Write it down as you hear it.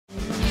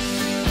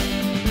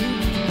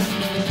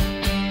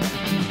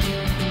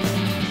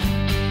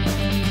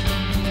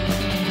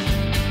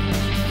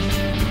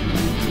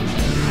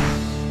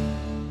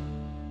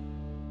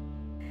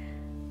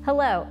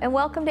Hello and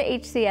welcome to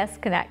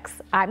HCS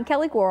Connects. I'm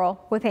Kelly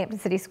Gorel with Hampton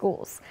City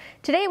Schools.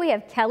 Today we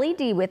have Kelly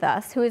D with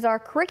us, who is our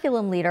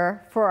curriculum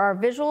leader for our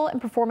Visual and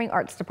Performing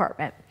Arts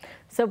Department.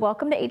 So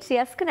welcome to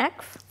HCS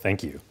Connects.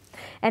 Thank you.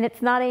 And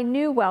it's not a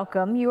new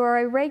welcome. You are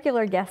a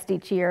regular guest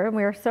each year, and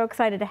we are so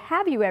excited to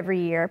have you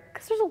every year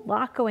because there's a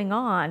lot going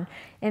on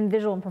in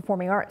visual and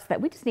performing arts that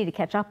we just need to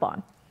catch up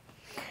on.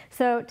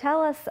 So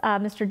tell us,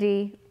 Mr.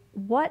 D,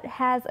 what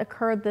has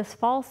occurred this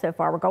fall so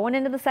far? We're going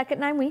into the second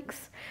 9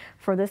 weeks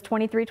for this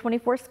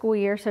 23-24 school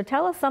year. So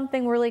tell us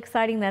something really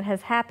exciting that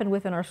has happened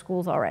within our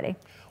schools already.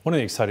 One of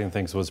the exciting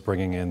things was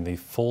bringing in the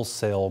Full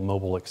Sail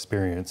mobile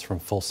experience from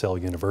Full Sail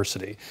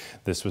University.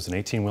 This was an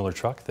 18-wheeler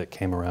truck that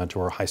came around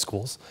to our high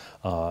schools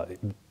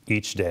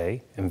each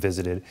day and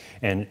visited,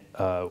 and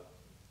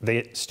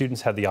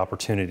students had the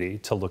opportunity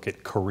to look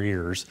at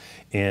careers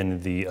in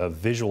the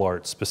visual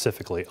arts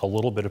specifically, a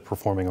little bit of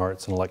performing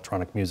arts and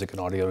electronic music and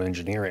audio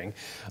engineering.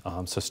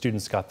 So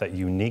students got that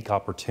unique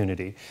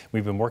opportunity.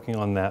 We've been working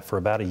on that for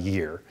about a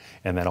year,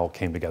 and that all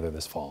came together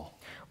this fall.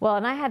 Well,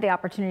 and I had the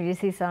opportunity to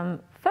see some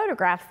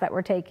photographs that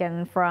were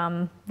taken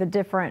from the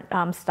different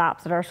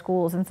stops at our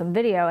schools and some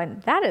video,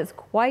 and that is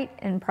quite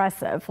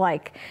impressive.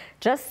 Like,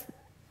 just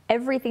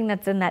everything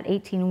that's in that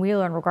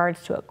 18-wheeler in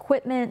regards to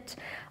equipment.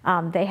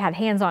 They had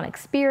hands-on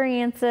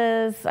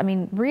experiences. I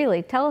mean,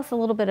 really, tell us a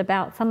little bit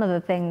about some of the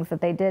things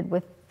that they did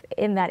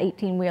in that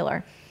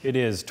 18-wheeler. It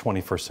is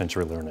 21st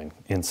century learning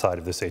inside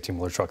of this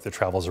 18-wheeler truck that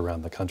travels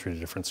around the country to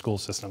different school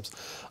systems.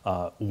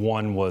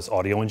 One was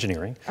audio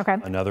engineering. Okay.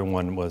 Another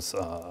one was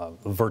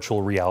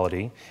virtual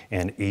reality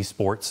and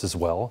esports as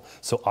well.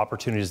 So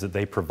opportunities that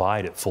they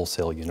provide at Full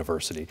Sail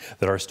University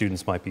that our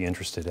students might be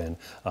interested in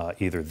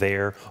either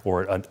there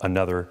or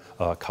another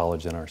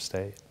college in our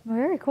state.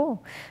 Very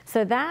cool.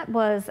 So that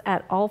was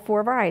at all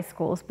 4 of our high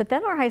schools, but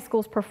then our high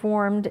schools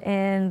performed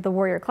in the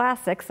Warrior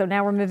Classic. So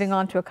now we're moving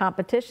on to a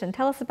competition.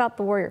 Tell us about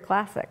the Warrior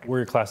Classic.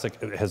 Warrior Classic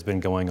has been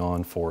going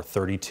on for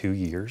 32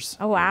 years.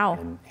 Oh, wow.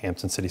 In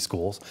Hampton City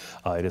Schools.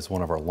 It is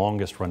one of our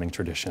longest running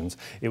traditions.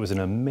 It was an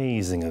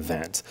amazing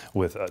event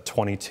with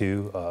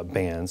 22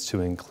 bands,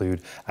 to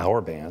include our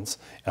bands,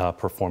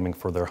 performing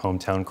for their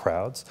hometown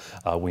crowds.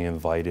 We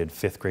invited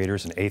 5th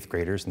graders and 8th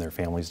graders and their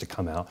families to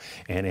come out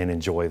and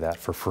enjoy that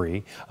for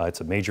free.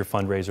 It's a major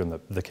fundraiser, and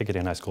the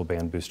Kickaday High School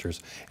band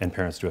boosters and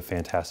parents do a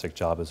fantastic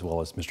job, as well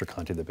as Mr.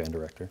 Conti, the band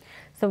director.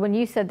 So when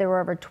you said there were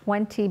over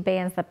 20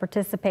 bands that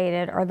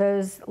participated, are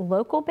those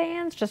local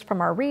bands just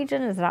from our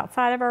region? Is it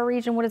outside of our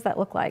region? What does that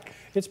look like?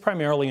 It's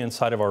primarily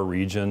inside of our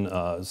region.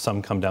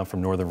 Some come down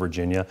from Northern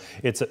Virginia.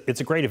 It's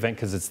a great event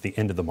because it's the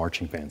end of the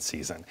marching band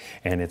season,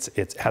 and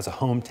it has a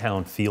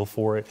hometown feel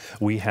for it.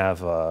 We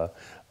have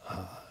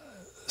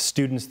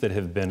students that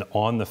have been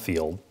on the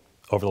field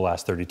over the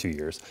last 32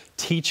 years,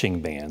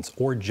 teaching bands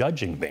or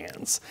judging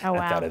bands at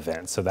that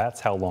event. So that's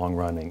how long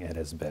running it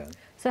has been.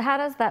 So how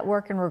does that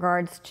work in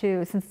regards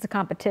to, since it's a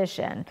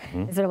competition,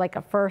 is there like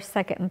a first,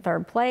 second, and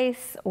third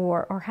place,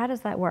 or how does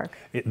that work?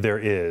 There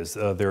is.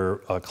 There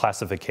are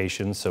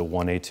classifications, so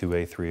 1A,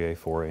 2A, 3A,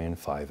 4A, and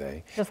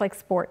 5A. Just like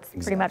sports,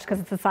 pretty much,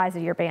 because it's the size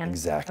of your band.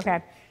 Exactly.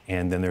 Okay.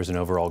 And then there's an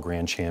overall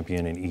grand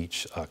champion in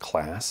each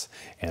class,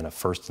 and a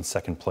first and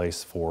second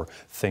place for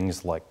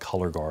things like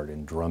color guard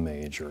and drum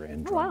major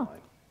and drumline. Wow.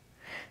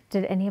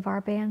 Did any of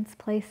our bands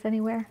place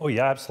anywhere? Oh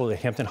yeah, absolutely.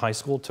 Hampton High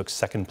School took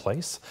 2nd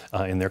place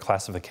in their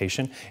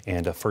classification,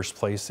 and first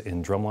place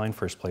in drumline,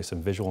 first place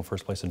in visual, and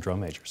first place in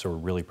drum major. So we're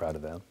really proud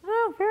of them.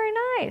 Oh, very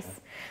nice.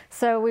 Yeah.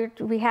 So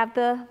we have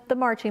the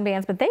marching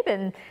bands, but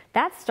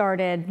that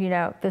started, you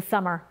know, this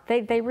summer.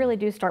 They really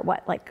do start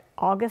what, like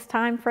August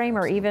time frame,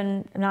 or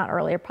even not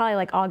earlier, probably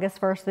like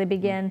August 1st they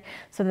begin,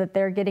 so that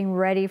they're getting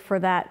ready for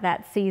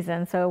that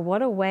season. So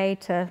what a way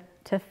to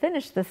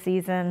finish the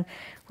season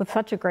with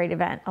such a great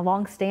event, a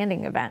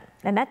long-standing event.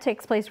 And that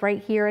takes place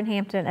right here in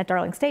Hampton at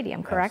Darling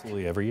Stadium, correct?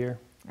 Absolutely, every year.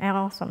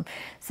 Awesome.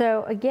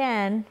 So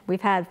again,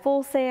 we've had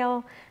Full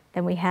Sail,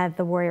 then we had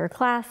the Warrior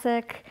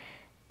Classic.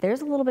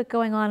 There's a little bit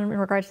going on in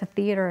regards to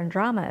theater and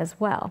drama as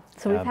well.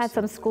 So we've had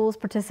some schools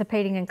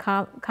participating in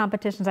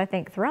competitions, I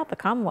think, throughout the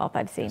Commonwealth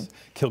I've seen. Yes.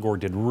 Kilgore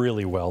did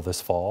really well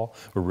this fall.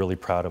 We're really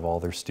proud of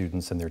all their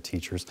students and their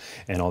teachers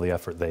and all the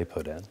effort they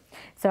put in.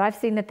 So I've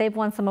seen that they've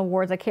won some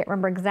awards. I can't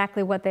remember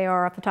exactly what they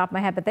are off the top of my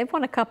head, but they've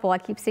won a couple. I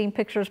keep seeing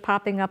pictures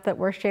popping up that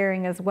we're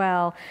sharing as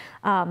well.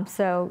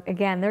 So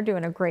again, they're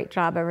doing a great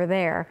job over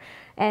there.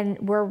 And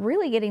we're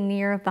really getting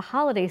near the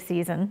holiday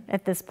season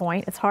at this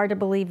point. It's hard to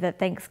believe that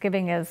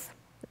Thanksgiving is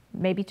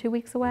maybe 2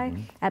 weeks away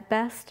at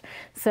best.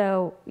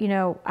 So, you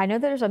know, I know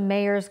there's a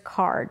mayor's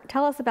card.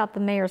 Tell us about the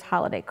mayor's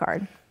holiday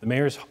card. The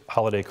mayor's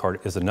holiday card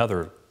is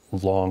another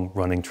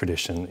long-running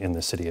tradition in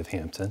the city of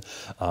Hampton.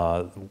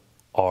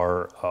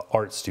 Our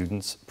art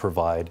students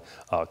provide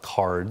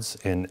cards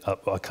in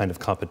a kind of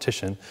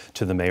competition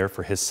to the mayor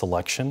for his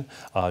selection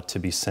to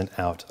be sent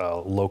out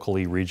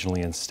locally,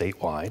 regionally, and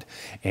statewide.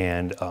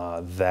 And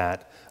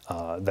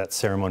that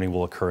ceremony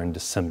will occur in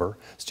December.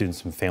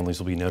 Students and families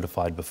will be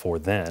notified before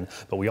then,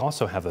 but we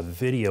also have a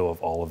video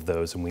of all of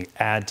those, and we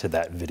add to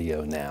that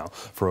video now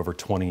for over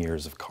 20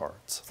 years of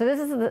cards. So this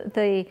is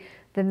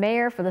the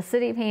mayor for the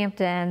city of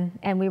Hampton,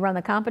 and we run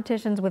the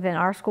competitions within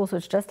our school, so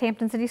it's just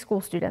Hampton City School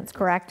students,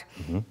 correct?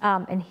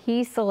 And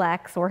he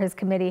selects, or his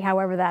committee,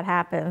 however that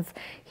happens,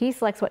 he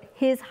selects what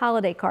his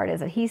holiday card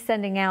is that he's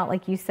sending out,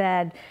 like you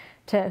said,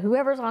 to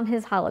whoever's on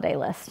his holiday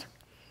list.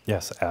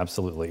 Yes,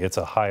 absolutely. It's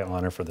a high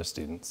honor for the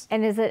students.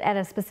 And is it at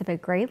a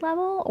specific grade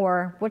level,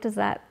 or what does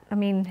that, I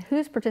mean,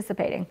 who's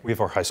participating? We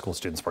have our high school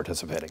students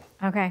participating.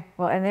 Okay,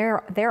 well, and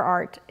their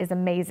art is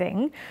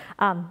amazing.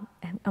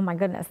 Oh my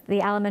goodness,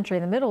 the elementary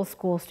and the middle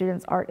school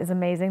students' art is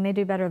amazing. They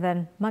do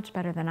much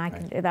better than I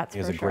can do, that's for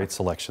sure. He has a great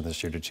selection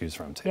this year to choose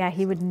from, too. Yeah,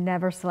 he would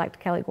never select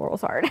Kelly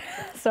Goral's art.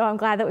 So I'm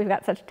glad that we've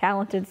got such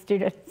talented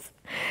students.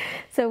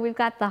 So we've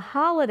got the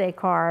holiday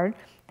card.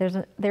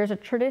 There's a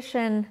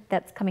tradition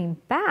that's coming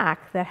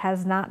back that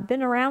has not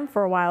been around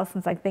for a while,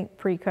 since I think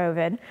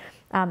pre-COVID,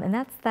 and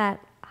that's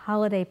that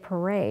holiday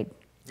parade.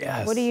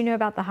 Yes. What do you know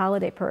about the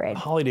holiday parade?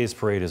 Holidays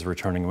Parade is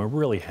returning. We're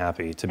really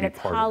happy to be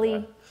part of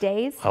that.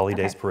 Days?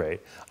 Holidays Parade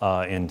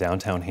in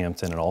downtown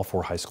Hampton, and all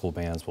 4 high school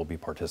bands will be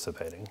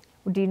participating.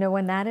 Do you know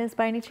when that is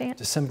by any chance?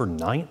 December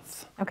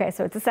 9th. Okay,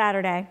 so it's a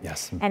Saturday.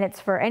 Yes. And it's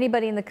for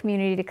anybody in the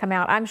community to come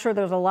out. I'm sure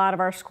there's a lot of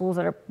our schools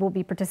that will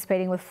be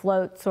participating with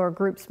floats or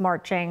groups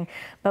marching,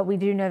 but we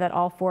do know that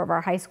all 4 of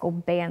our high school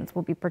bands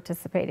will be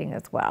participating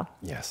as well.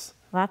 Yes.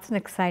 Well, that's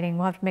exciting.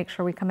 We'll have to make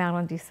sure we come out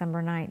on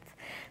December 9th.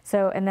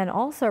 So, and then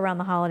also around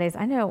the holidays,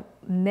 I know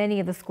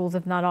many of the schools,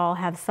 if not all,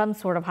 have some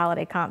sort of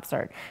holiday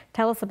concert.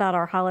 Tell us about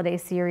our holiday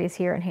series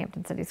here in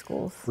Hampton City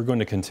Schools. We're going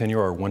to continue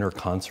our winter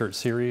concert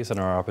series and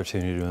our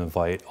opportunity to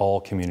invite all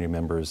community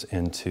members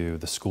into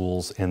the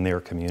schools in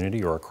their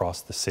community or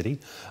across the city.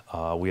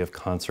 We have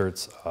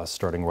concerts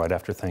starting right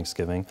after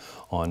Thanksgiving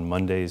on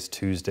Mondays,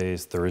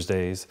 Tuesdays,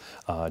 Thursdays.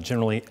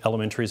 Generally,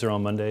 elementaries are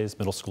on Mondays,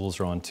 middle schools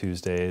are on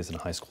Tuesdays, and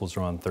high schools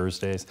are on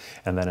Thursdays.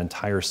 And that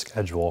entire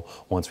schedule,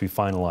 once we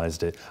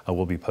finalized it,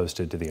 will be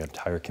posted to the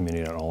entire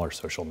community on all our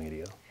social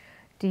media.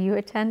 Do you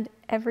attend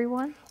every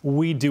one?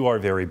 We do our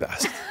very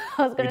best.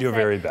 We do our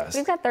very best.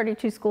 We've got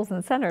 32 schools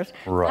and centers.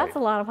 Right. That's a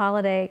lot of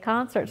holiday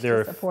concerts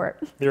to support.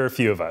 There are a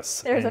few of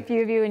us. There's a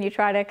few of you, and you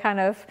try to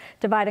kind of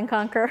divide and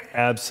conquer.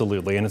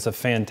 Absolutely, and it's a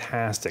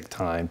fantastic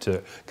time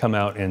to come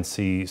out and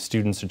see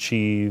students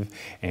achieve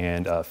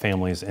and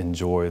families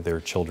enjoy their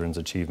children's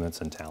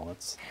achievements and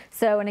talents.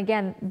 So, and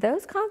again,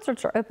 those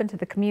concerts are open to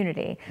the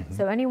community.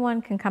 So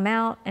anyone can come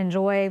out,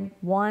 enjoy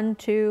 1,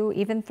 2,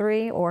 even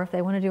 3, or if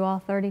they want to do all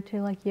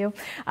 32 like you,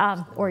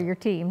 or your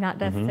team, not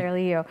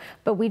necessarily you.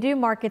 But we do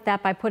market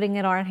that by putting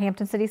it on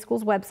Hampton City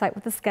Schools website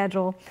with the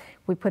schedule.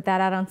 We put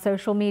that out on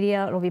social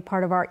media. It'll be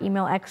part of our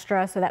email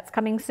extra, so that's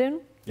coming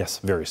soon. Yes,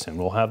 very soon.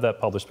 We'll have that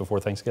published before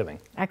Thanksgiving.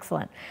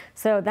 Excellent.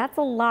 So that's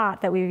a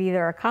lot that we've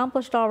either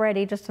accomplished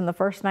already just in the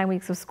first 9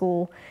 weeks of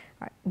school,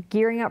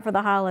 gearing up for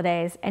the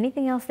holidays.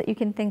 Anything else that you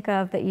can think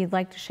of that you'd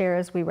like to share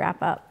as we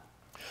wrap up?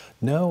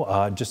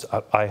 No,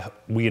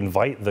 we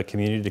invite the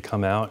community to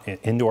come out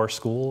into our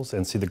schools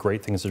and see the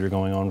great things that are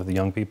going on with the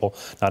young people,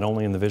 not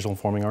only in the visual and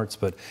performing arts,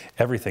 but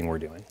everything we're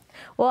doing.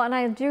 Well, and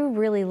I do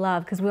really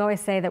love, because we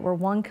always say that we're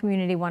one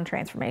community, one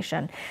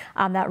transformation.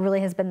 That really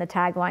has been the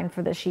tagline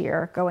for this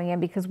year going in,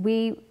 because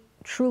we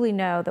truly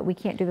know that we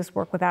can't do this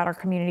work without our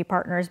community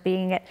partners,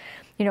 being it,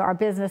 our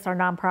business, our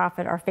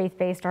nonprofit, our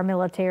faith-based, our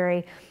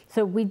military.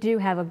 So we do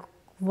have a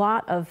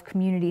lot of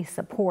community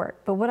support.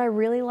 But what I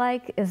really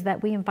like is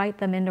that we invite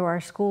them into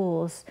our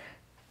schools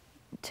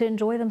to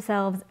enjoy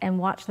themselves and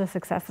watch the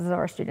successes of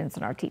our students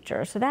and our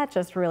teachers. So that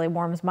just really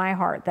warms my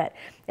heart, that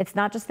it's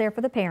not just there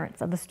for the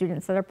parents of the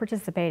students that are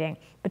participating,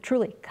 but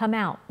truly come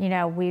out.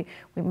 We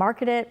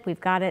market it, we've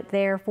got it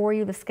there for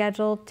you, the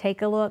schedule,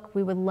 take a look.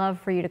 We would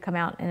love for you to come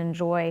out and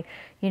enjoy,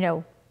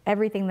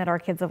 everything that our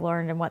kids have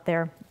learned and what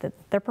their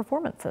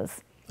performance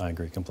is. I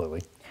agree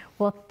completely.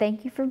 Well,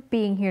 thank you for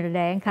being here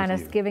today and kind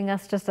of giving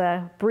us just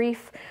a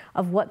brief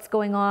of what's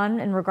going on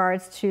in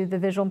regards to the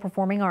visual and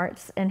performing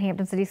arts in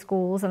Hampton City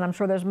Schools. And I'm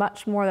sure there's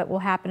much more that will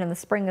happen in the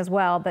spring as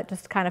well, but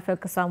just to kind of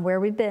focus on where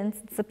we've been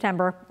since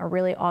September, or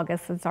really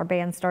August, since our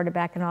band started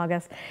back in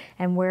August,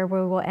 and where we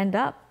will end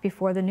up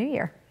before the new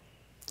year.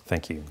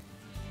 Thank you.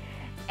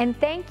 And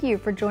thank you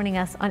for joining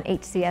us on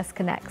HCS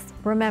Connects.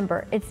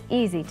 Remember, it's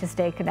easy to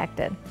stay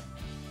connected.